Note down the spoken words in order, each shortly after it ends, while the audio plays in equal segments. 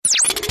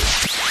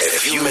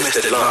If you missed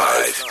it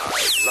live,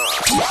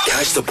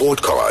 catch the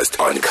podcast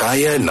on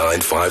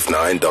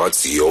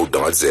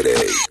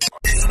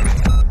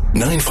kaya959.co.za.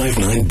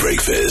 959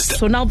 Breakfast.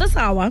 So now this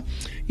hour,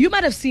 you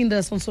might have seen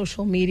this on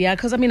social media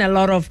because, a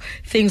lot of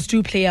things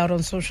do play out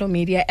on social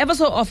media. Ever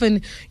so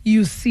often,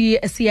 you see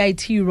a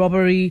CIT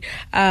robbery,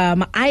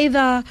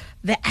 either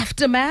the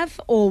aftermath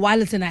or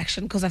while it's in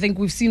action. Because I think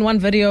we've seen one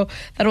video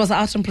that was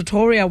out in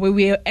Pretoria where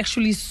we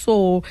actually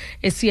saw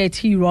a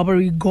CIT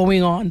robbery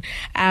going on.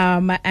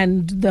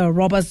 And the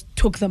robbers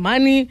took the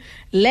money,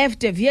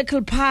 left, a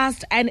vehicle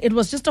passed, and it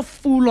was just a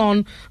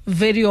full-on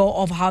video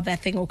of how that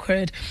thing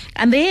occurred.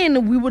 And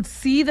then we would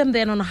see them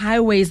then on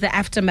highways, the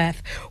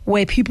aftermath,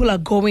 where people are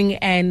going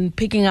and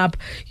picking up,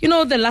 the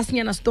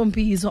Lasnyana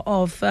Stompis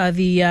of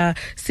the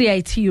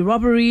CIT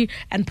robbery,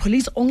 and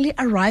police only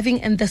arriving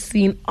in the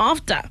scene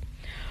after.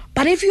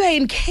 But if you are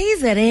in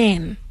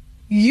KZN,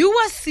 you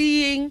are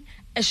seeing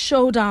a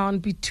showdown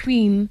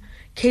between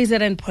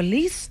KZN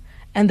police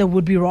and the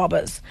would-be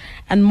robbers.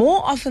 And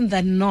more often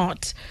than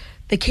not,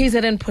 the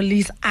KZN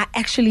police are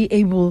actually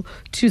able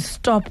to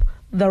stop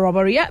the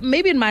robbery. Yeah,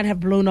 maybe it might have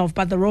blown off,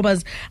 but the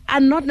robbers are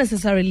not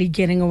necessarily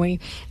getting away.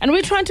 And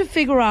we're trying to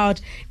figure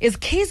out, is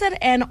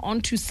KZN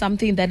onto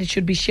something that it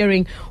should be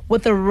sharing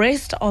with the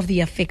rest of the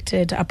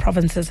affected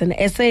provinces in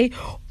SA?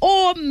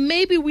 Or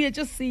maybe we are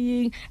just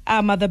seeing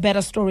the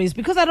better stories?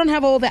 Because I don't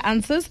have all the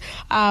answers.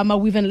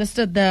 We've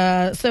enlisted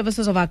the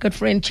services of our good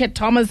friend Chet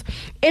Thomas,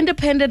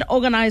 independent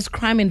organized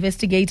crime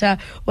investigator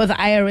with the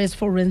IRS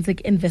Forensic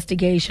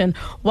Investigation.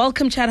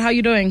 Welcome, Chet. How are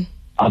you doing?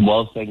 I'm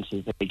well, thanks,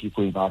 and thank you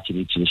for inviting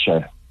me to the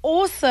show.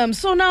 Awesome.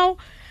 So now,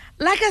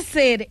 like I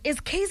said, is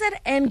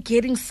KZN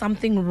getting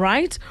something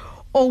right,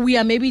 or we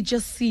are maybe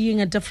just seeing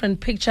a different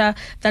picture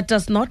that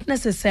does not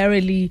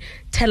necessarily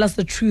tell us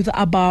the truth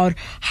about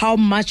how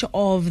much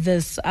of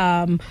this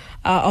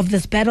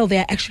battle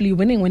they're actually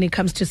winning when it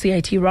comes to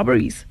CIT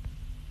robberies?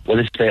 Well,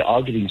 if they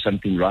are getting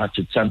something right,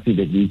 it's something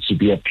that needs to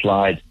be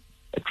applied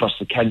across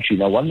the country.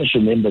 Now, one must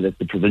remember that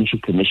the Provincial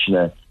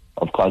Commissioner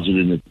of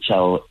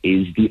KwaZulu-Natal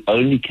is the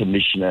only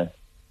commissioner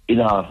in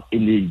the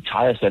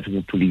entire South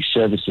African Police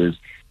Services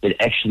that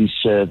actually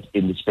served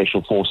in the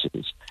Special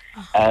Forces.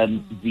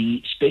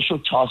 The Special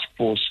Task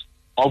Force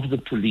of the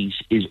police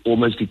is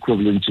almost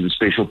equivalent to the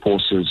Special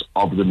Forces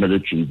of the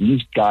military.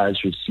 These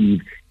guys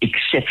receive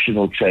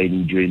exceptional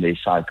training during their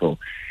cycle,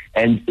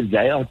 and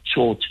they are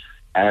taught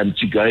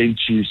to go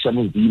into some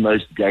of the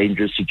most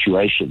dangerous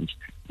situations.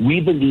 We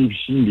believe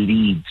he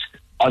leads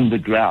on the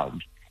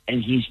ground,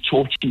 and he's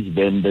taught his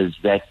members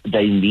that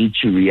they need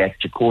to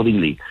react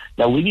accordingly.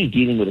 Now, when you're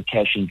dealing with a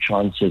cash and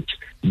transit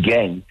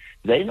gang,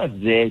 they're not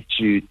there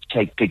to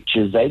take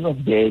pictures. They're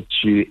not there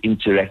to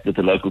interact with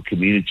the local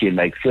community and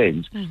make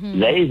friends. Mm-hmm.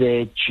 They're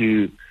there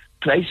to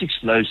place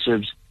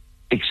explosives,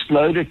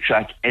 explode a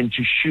truck, and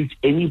to shoot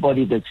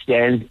anybody that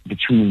stands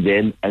between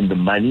them and the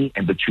money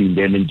and between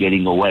them and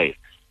getting away.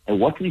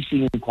 And what we're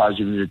seeing in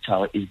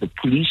KwaZulu-Natal is the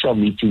police are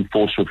meeting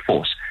force with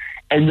force.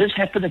 And this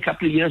happened a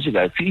couple of years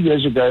ago, a few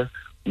years ago,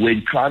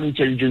 when crime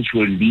intelligence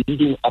were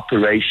leading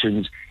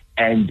operations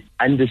and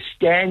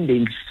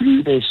understanding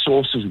through their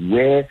sources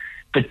where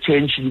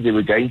potentially there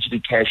were going to be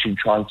cash in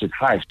transit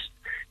heists.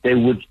 They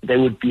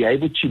would be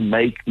able to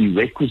make the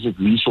requisite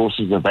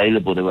resources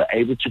available. They were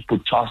able to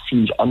put task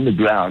teams on the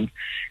ground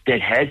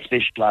that had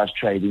specialized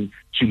training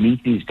to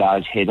meet these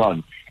guys head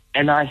on.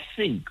 And I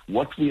think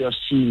what we are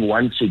seeing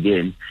once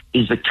again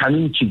is the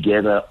coming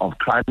together of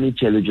crime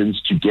intelligence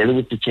together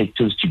with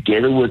detectives,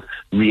 together with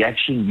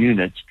reaction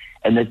units,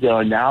 and that there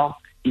are now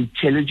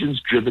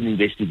intelligence-driven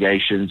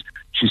investigations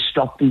to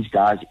stop these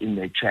guys in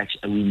their tracks.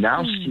 And we're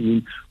now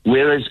seeing,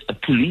 whereas a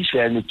police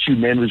van with two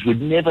members would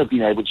never have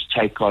been able to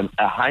take on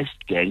a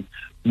heist gang,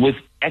 with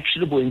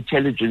actionable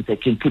intelligence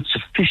that can put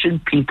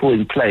sufficient people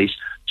in place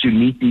to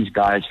meet these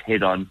guys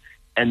head on,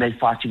 and they're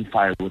fighting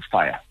fire with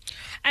fire.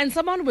 And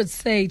someone would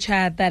say,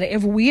 Chad, that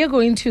if we are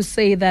going to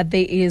say that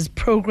there is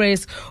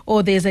progress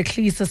or there's at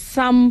least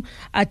some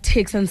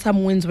ticks and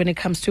some wins when it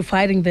comes to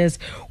fighting this,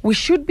 we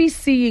should be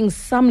seeing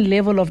some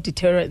level of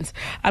deterrence.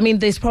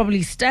 There's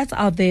probably stats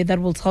out there that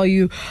will tell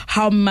you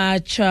how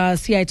much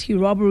CIT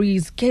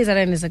robberies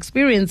KZN is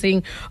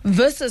experiencing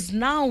versus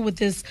now with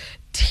this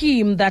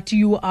team that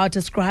you are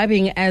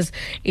describing as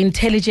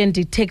intelligent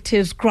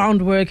detectives,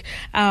 groundwork,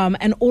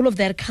 and all of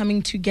that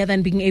coming together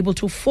and being able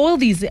to foil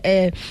these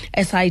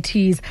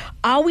SITs.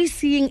 Are we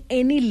seeing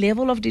any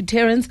level of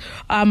deterrence?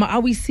 Are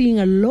we seeing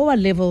a lower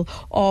level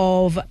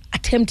of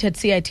attempted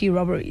CIT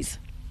robberies?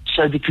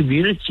 So the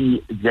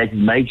community that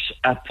makes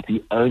up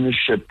the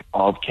ownership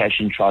of cash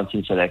in transit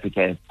in South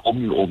Africa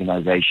formed an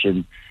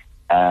organization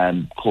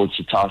called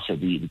CIT,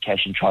 the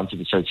Cash and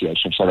Transit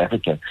Association of South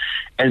Africa.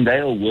 And they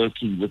are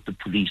working with the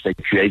police. They're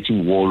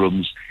creating war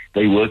rooms.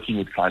 They're working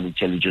with crime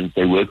intelligence.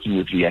 They're working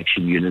with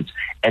reaction units.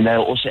 And they're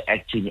also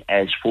acting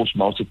as force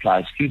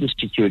multipliers through the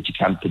security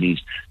companies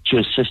to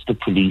assist the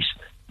police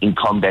in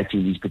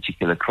combating these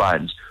particular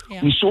crimes.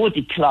 We saw a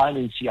decline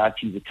in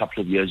CITs a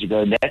couple of years ago,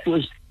 and that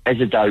was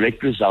as a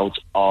direct result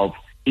of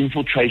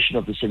infiltration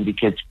of the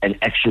syndicate, and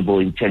actionable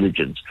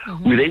intelligence.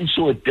 We then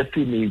saw a dip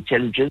in the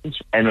intelligence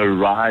and a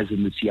rise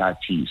in the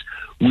CITs.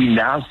 We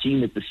now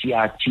seeing that the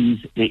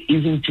CITs, there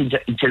is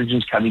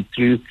intelligence coming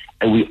through,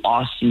 and we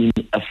are seeing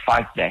a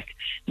fight back.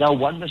 Now,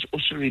 one must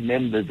also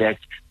remember that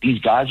these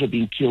guys are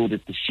being killed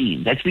at the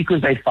scene. That's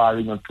because they're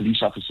firing on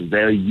police officers.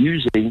 They are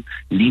using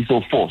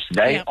lethal force.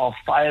 They are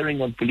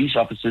firing on police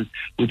officers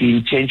with the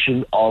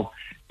intention of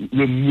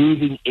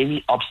removing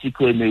any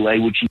obstacle in their way,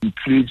 which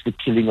includes the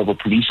killing of a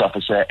police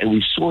officer. And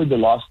we saw in the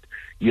last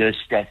year's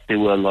stat there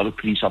were a lot of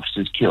police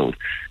officers killed.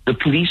 The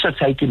police are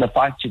taking the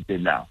fight to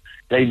them now.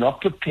 They're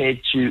not prepared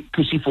to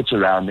pussyfoot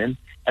around them.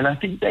 And I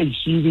think they're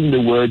heeding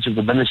the words of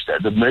the minister.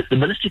 The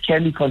minister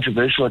can be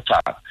controversial at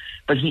times,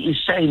 but he is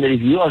saying that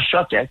if you are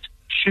shot at,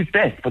 shoot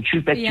back, but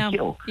shoot back to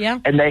kill.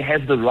 And they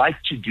have the right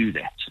to do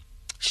that.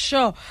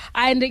 Sure.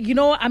 And,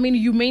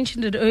 you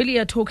mentioned it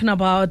earlier, talking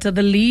about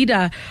the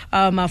leader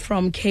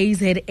from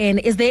KZN.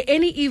 Is there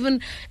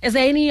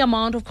any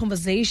amount of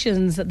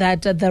conversations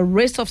that the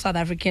rest of South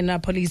African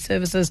police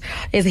services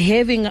is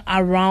having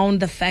around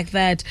the fact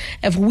that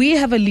if we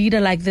have a leader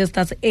like this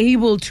that's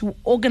able to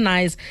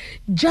organize,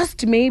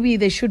 just maybe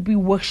there should be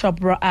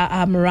workshop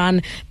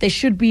run, there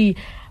should be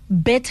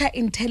better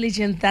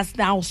intelligence that's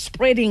now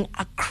spreading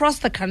across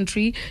the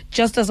country,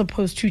 just as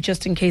opposed to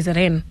just in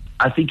KZN?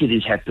 I think it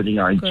is happening.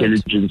 Our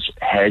intelligence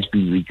has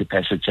been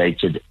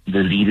recapacitated. The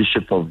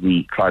leadership of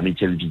the crime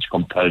intelligence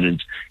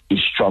component is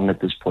strong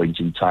at this point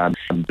in time.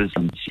 There's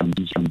some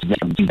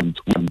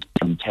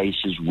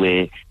cases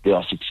where there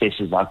are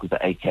successes, like with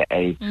the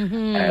AKA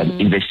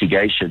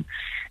investigation.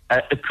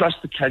 Across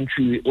the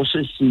country, we're also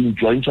seeing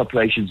joint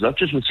operations, not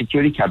just with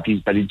security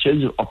companies, but in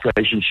terms of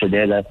Operation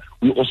Chanela,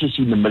 we're also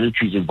seeing the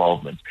military's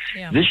involvement.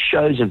 This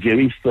shows a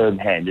very firm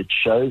hand. It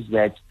shows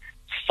that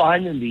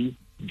finally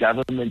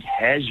government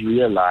has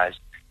realized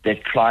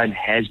that crime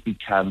has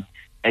become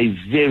a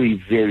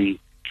very, very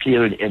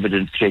clear and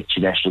evident threat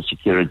to national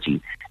security,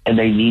 and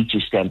they need to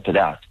stamp it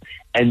out.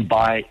 And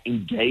by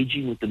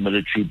engaging with the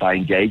military, by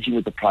engaging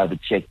with the private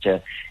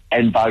sector,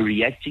 and by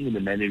reacting in the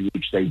manner in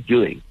which they're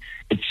doing,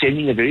 it's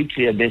sending a very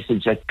clear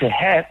message that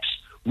perhaps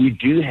we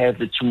do have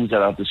the tools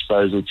at our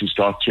disposal to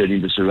start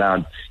turning this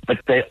around, but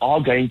they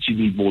are going to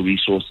need more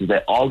resources, they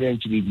are going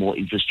to need more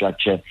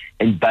infrastructure,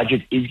 and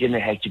budget is going to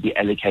have to be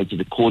allocated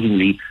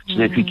accordingly so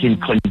that we can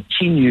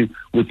continue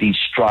with these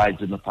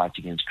strides in the fight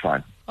against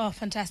crime. Oh,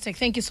 fantastic.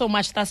 Thank you so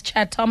much. That's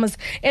Chad Thomas,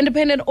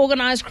 independent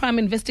organized crime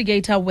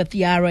investigator with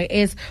the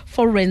RAS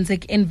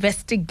Forensic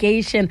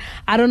Investigation.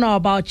 I don't know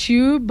about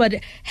you, but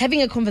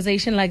having a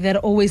conversation like that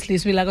always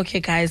leaves me like,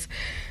 okay, guys,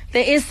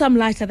 there is some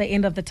light at the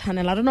end of the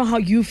tunnel. I don't know how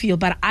you feel,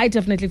 but I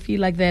definitely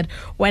feel like that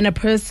when a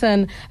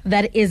person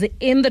that is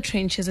in the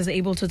trenches is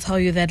able to tell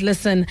you that,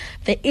 listen,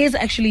 there is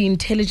actually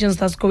intelligence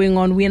that's going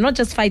on. We are not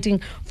just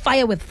fighting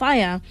fire with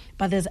fire,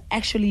 but there's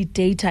actually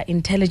data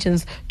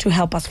intelligence to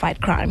help us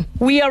fight crime.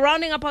 We are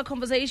rounding up our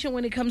conversation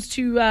when it comes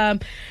to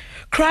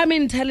crime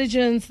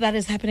intelligence that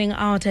is happening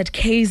out at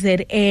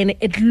KZN.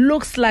 It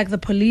looks like the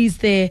police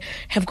there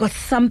have got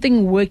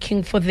something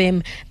working for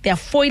them. They are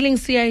foiling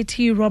CIT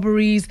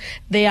robberies.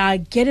 They are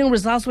getting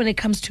results when it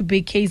comes to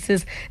big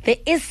cases. There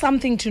is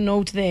something to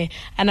note there,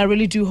 and I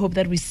really do hope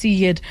that we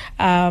see it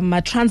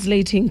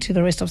translating to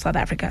the rest of South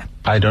Africa.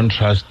 I don't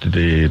trust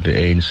the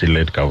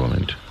ANC-led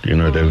government.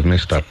 They've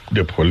messed up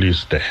the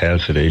police, the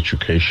health, the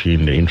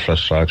education, the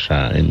infrastructure,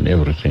 and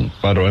everything.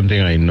 But one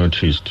thing I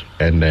noticed,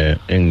 and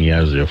in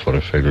Yazia for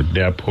a fact,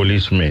 there are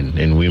policemen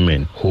and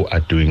women who are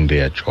doing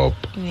their job.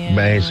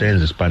 By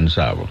sense,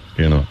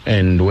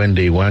 and when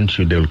they want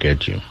you, they'll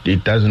get you.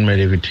 It doesn't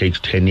matter if it takes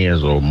 10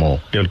 years or more,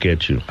 they'll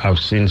get you. I've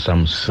seen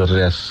some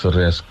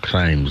serious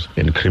crimes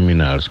and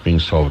criminals being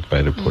solved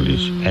by the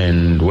police.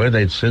 And whether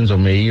it's Senzo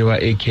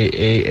Meiwa,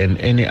 AKA, and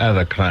any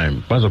other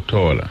crime,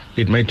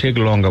 it may take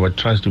longer, but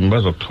trust me,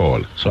 so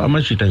I'm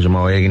much in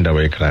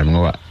the crime.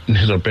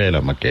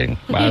 Nizopela makeng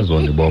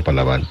bazondibopha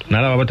labantu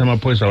nalabo bathi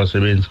amaphoyisa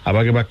awasebenzi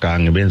abake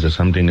bagange benze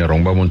something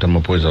wrong bamuntu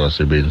amaphoyisa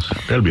awasebenzi,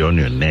 they'll be on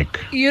your neck.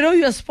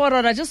 You're spot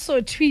on. I just saw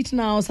a tweet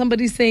now,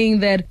 somebody saying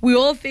that we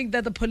all think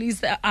that the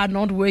police are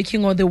not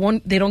working or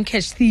they don't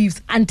catch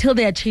thieves until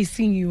they are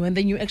chasing you, and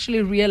then you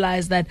actually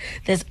realize that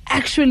there's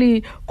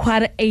actually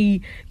quite a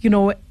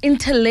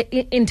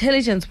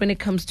intelligence when it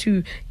comes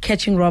to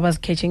catching robbers,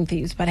 catching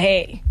thieves. But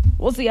hey,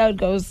 we'll see how it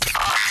goes.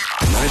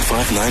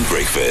 959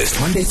 Breakfast,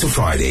 Monday to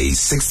Friday,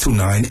 6 to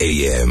 9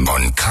 a.m.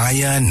 on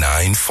Kaya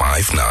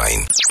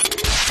 959.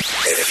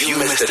 If you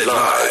missed it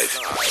live,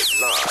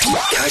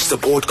 catch the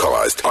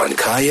podcast on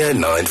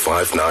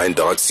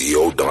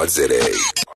kaya959.co.za.